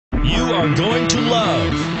You are going to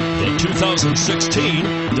love the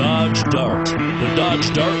 2016 Dodge Dart. The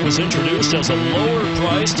Dodge Dart was introduced as a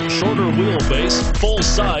lower-priced, shorter wheelbase,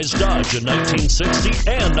 full-size Dodge in 1960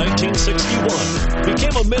 and 1961.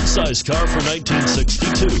 Became a mid-size car for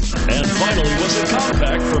 1962, and finally was a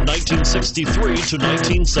compact from 1963 to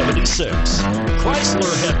 1976.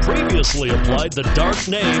 Chrysler had previously applied the Dart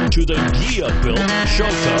name to the Ghia-built show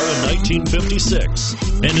car in 1956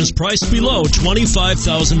 and is priced below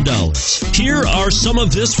 $25,000. Here are some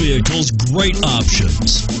of this vehicle's great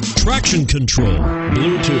options: traction control,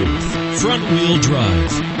 Bluetooth, front-wheel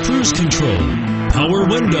drive, cruise control, power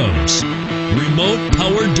windows, remote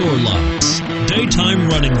power door locks, daytime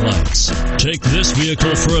running lights. Take this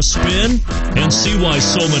vehicle for a spin and see why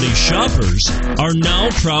so many shoppers are now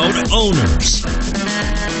proud owners.